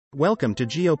Welcome to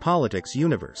Geopolitics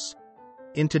Universe.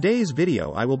 In today's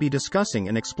video I will be discussing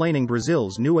and explaining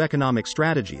Brazil's new economic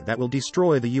strategy that will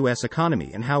destroy the US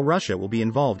economy and how Russia will be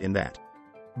involved in that.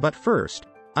 But first,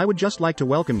 I would just like to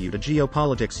welcome you to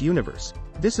Geopolitics Universe.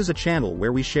 This is a channel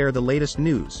where we share the latest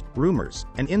news, rumors,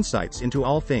 and insights into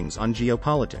all things on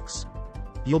geopolitics.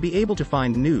 You'll be able to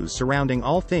find news surrounding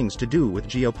all things to do with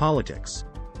geopolitics.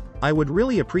 I would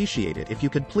really appreciate it if you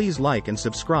could please like and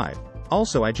subscribe.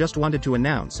 Also, I just wanted to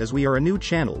announce, as we are a new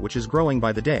channel which is growing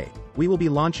by the day, we will be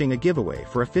launching a giveaway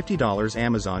for a $50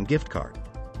 Amazon gift card.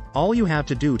 All you have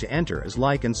to do to enter is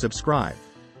like and subscribe.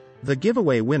 The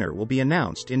giveaway winner will be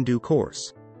announced in due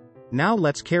course. Now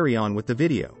let's carry on with the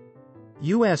video.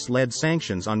 US-led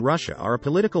sanctions on Russia are a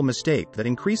political mistake that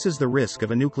increases the risk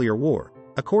of a nuclear war,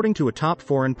 according to a top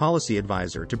foreign policy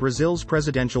advisor to Brazil's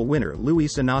presidential winner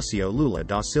Luiz Inácio Lula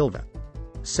da Silva.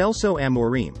 Celso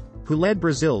Amorim, who led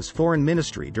Brazil's foreign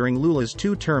ministry during Lula's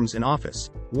 2 terms in office,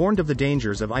 warned of the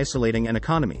dangers of isolating an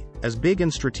economy, as big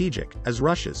and strategic as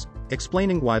Russia's,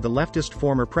 explaining why the leftist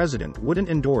former president wouldn't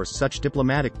endorse such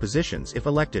diplomatic positions if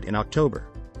elected in October.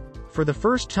 For the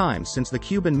first time since the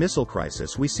Cuban Missile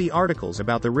Crisis, we see articles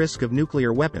about the risk of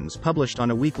nuclear weapons published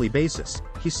on a weekly basis,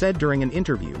 he said during an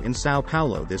interview in São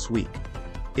Paulo this week.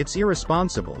 It's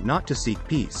irresponsible not to seek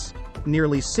peace.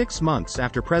 Nearly 6 months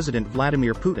after President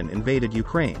Vladimir Putin invaded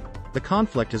Ukraine, the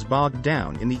conflict is bogged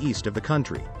down in the east of the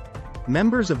country.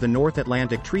 Members of the North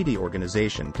Atlantic Treaty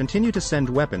Organization continue to send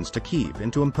weapons to Kyiv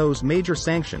and to impose major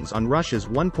sanctions on Russia's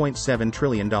 $1.7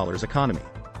 trillion economy.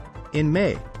 In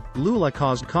May, Lula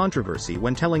caused controversy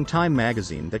when telling Time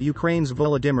magazine that Ukraine's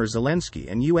Volodymyr Zelensky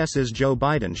and US's Joe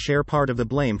Biden share part of the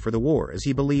blame for the war, as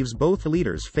he believes both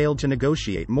leaders failed to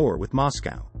negotiate more with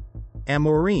Moscow.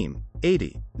 Amorim,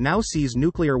 80, now sees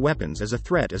nuclear weapons as a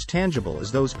threat as tangible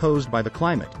as those posed by the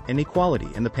climate, inequality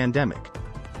and the pandemic.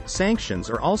 Sanctions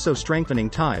are also strengthening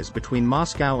ties between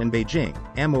Moscow and Beijing,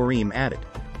 Amorim added.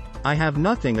 I have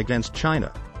nothing against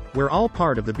China. We're all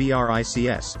part of the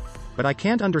BRICS. But I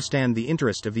can't understand the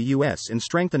interest of the US in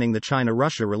strengthening the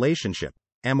China-Russia relationship,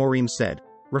 Amorim said,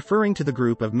 referring to the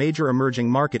group of major emerging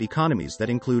market economies that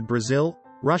include Brazil,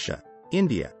 Russia,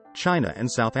 India, China and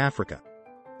South Africa.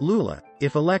 Lula,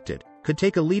 if elected, could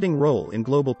take a leading role in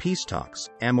global peace talks,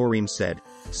 Amorim said,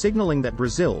 signaling that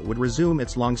Brazil would resume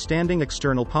its long-standing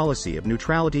external policy of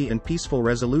neutrality and peaceful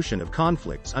resolution of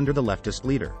conflicts under the leftist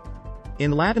leader.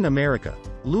 In Latin America,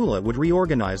 Lula would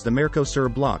reorganize the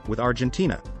Mercosur bloc with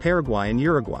Argentina, Paraguay and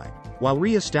Uruguay, while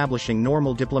re-establishing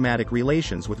normal diplomatic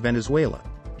relations with Venezuela,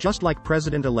 just like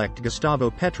President-elect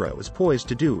Gustavo Petro is poised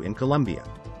to do in Colombia.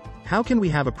 How can we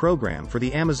have a program for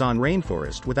the Amazon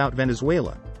rainforest without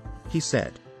Venezuela? He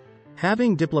said.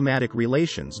 Having diplomatic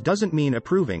relations doesn't mean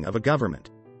approving of a government.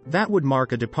 That would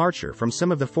mark a departure from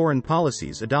some of the foreign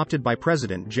policies adopted by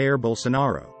President Jair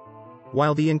Bolsonaro.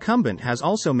 While the incumbent has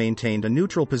also maintained a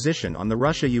neutral position on the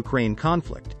Russia-Ukraine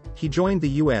conflict, he joined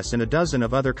the US and a dozen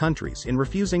of other countries in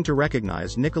refusing to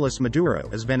recognize Nicolas Maduro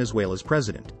as Venezuela's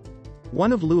president.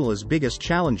 One of Lula's biggest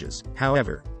challenges,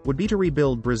 however, would be to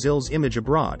rebuild Brazil's image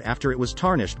abroad after it was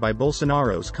tarnished by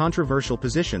Bolsonaro's controversial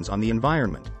positions on the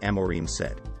environment, Amorim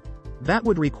said. That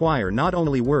would require not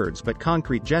only words but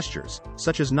concrete gestures,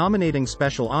 such as nominating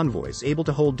special envoys able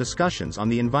to hold discussions on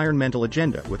the environmental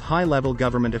agenda with high-level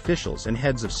government officials and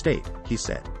heads of state, he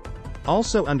said.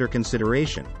 Also under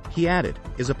consideration, he added,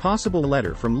 is a possible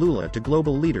letter from Lula to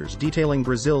global leaders detailing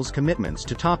Brazil's commitments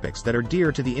to topics that are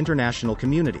dear to the international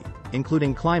community,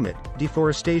 including climate,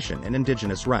 deforestation and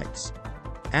indigenous rights.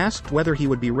 Asked whether he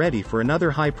would be ready for another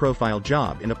high-profile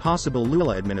job in a possible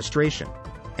Lula administration,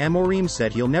 Amorim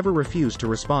said he'll never refuse to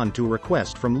respond to a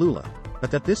request from Lula, but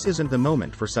that this isn't the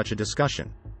moment for such a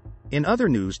discussion. In other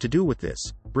news to do with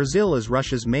this, Brazil is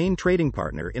Russia's main trading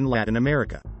partner in Latin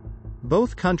America.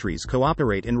 Both countries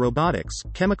cooperate in robotics,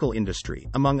 chemical industry,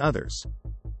 among others.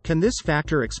 Can this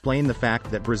factor explain the fact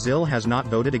that Brazil has not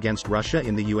voted against Russia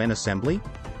in the UN Assembly?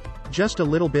 Just a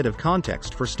little bit of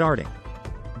context for starting.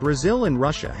 Brazil and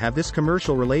Russia have this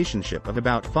commercial relationship of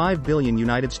about $5 billion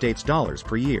US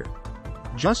per year.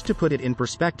 Just to put it in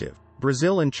perspective,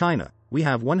 Brazil and China, we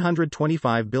have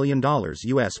 $125 billion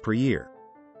US per year.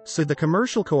 So the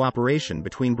commercial cooperation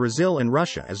between Brazil and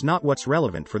Russia is not what's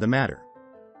relevant for the matter.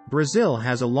 Brazil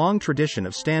has a long tradition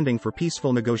of standing for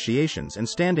peaceful negotiations and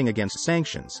standing against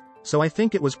sanctions, so I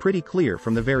think it was pretty clear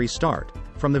from the very start,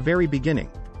 from the very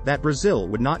beginning, that Brazil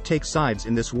would not take sides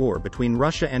in this war between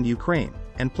Russia and Ukraine,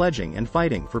 and pledging and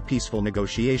fighting for peaceful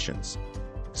negotiations.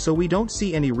 So we don't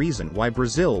see any reason why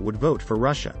Brazil would vote for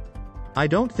Russia. I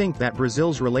don't think that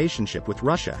Brazil's relationship with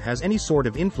Russia has any sort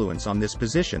of influence on this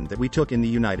position that we took in the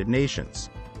United Nations.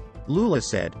 Lula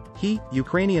said,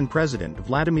 Ukrainian President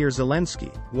Vladimir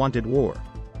Zelensky, wanted war.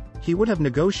 He would have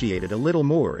negotiated a little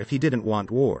more if he didn't want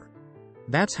war.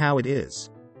 That's how it is.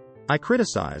 I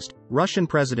criticized Russian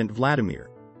President Vladimir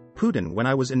Putin when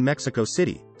I was in Mexico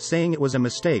City, saying it was a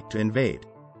mistake to invade.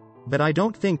 But I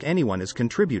don't think anyone is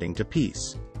contributing to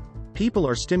peace. People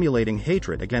are stimulating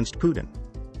hatred against Putin.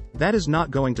 That is not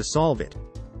going to solve it.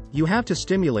 You have to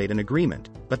stimulate an agreement,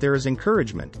 but there is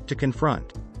encouragement to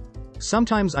confront.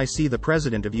 Sometimes I see the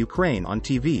president of Ukraine on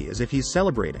TV as if he's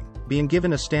celebrating, being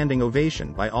given a standing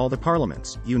ovation by all the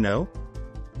parliaments, you know?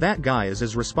 That guy is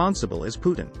as responsible as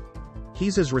Putin.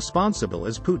 He's as responsible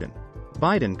as Putin.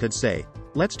 Biden could say,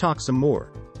 let's talk some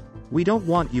more. We don't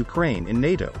want Ukraine in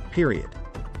NATO, period.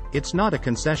 It's not a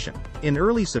concession. In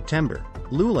early September,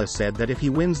 Lula said that if he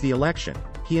wins the election,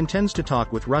 he intends to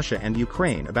talk with Russia and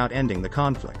Ukraine about ending the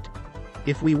conflict.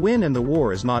 If we win and the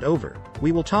war is not over,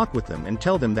 we will talk with them and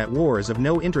tell them that war is of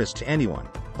no interest to anyone,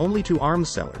 only to arms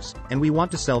sellers, and we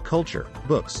want to sell culture,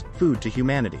 books, food to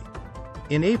humanity.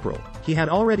 In April, he had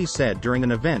already said during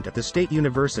an event at the State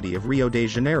University of Rio de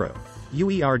Janeiro,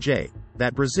 UERJ,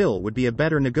 that Brazil would be a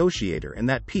better negotiator and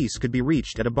that peace could be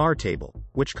reached at a bar table,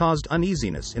 which caused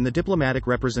uneasiness in the diplomatic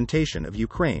representation of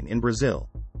Ukraine in Brazil.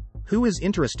 Who is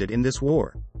interested in this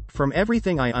war? From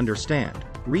everything I understand,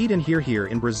 read and hear here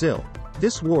in Brazil,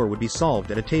 this war would be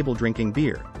solved at a table drinking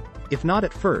beer. If not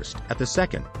at first, at the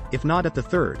second, if not at the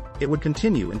third, it would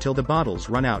continue until the bottles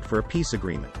run out for a peace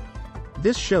agreement.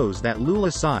 This shows that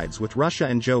Lula sides with Russia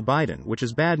and Joe Biden, which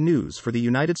is bad news for the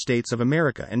United States of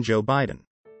America and Joe Biden.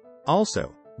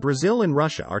 Also, Brazil and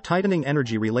Russia are tightening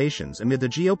energy relations amid the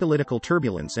geopolitical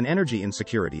turbulence and energy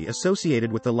insecurity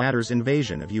associated with the latter's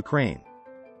invasion of Ukraine.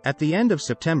 At the end of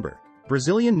September,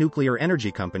 Brazilian nuclear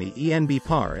energy company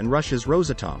ENB and Russia's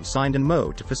Rosatom signed an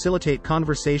MoU to facilitate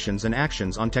conversations and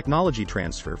actions on technology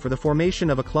transfer for the formation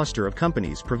of a cluster of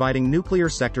companies providing nuclear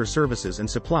sector services and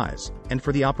supplies, and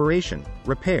for the operation,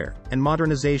 repair, and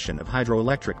modernization of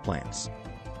hydroelectric plants.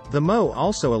 The MoU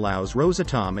also allows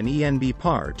Rosatom and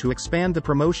ENB to expand the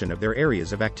promotion of their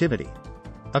areas of activity.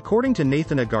 According to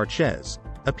Nathana Garchez,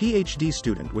 a PhD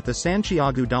student with the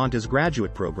Santiago Dantas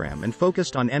graduate program and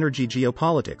focused on energy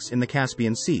geopolitics in the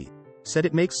Caspian Sea, said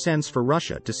it makes sense for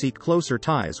Russia to seek closer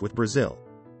ties with Brazil.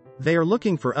 They are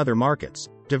looking for other markets,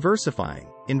 diversifying,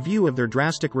 in view of their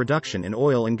drastic reduction in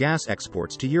oil and gas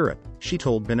exports to Europe, she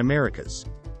told BAN Americas.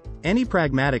 Any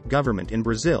pragmatic government in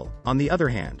Brazil, on the other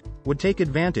hand, would take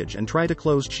advantage and try to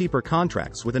close cheaper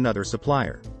contracts with another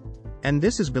supplier. And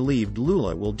this is believed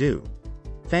Lula will do.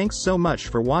 Thanks so much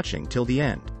for watching till the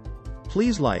end.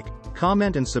 Please like,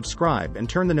 comment and subscribe and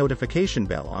turn the notification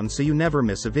bell on so you never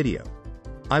miss a video.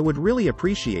 I would really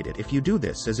appreciate it if you do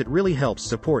this as it really helps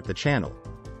support the channel.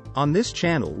 On this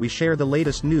channel we share the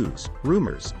latest news,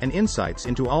 rumors, and insights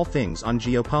into all things on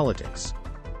geopolitics.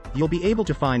 You'll be able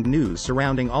to find news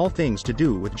surrounding all things to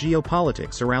do with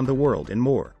geopolitics around the world and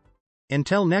more.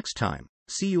 Until next time,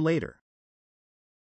 see you later.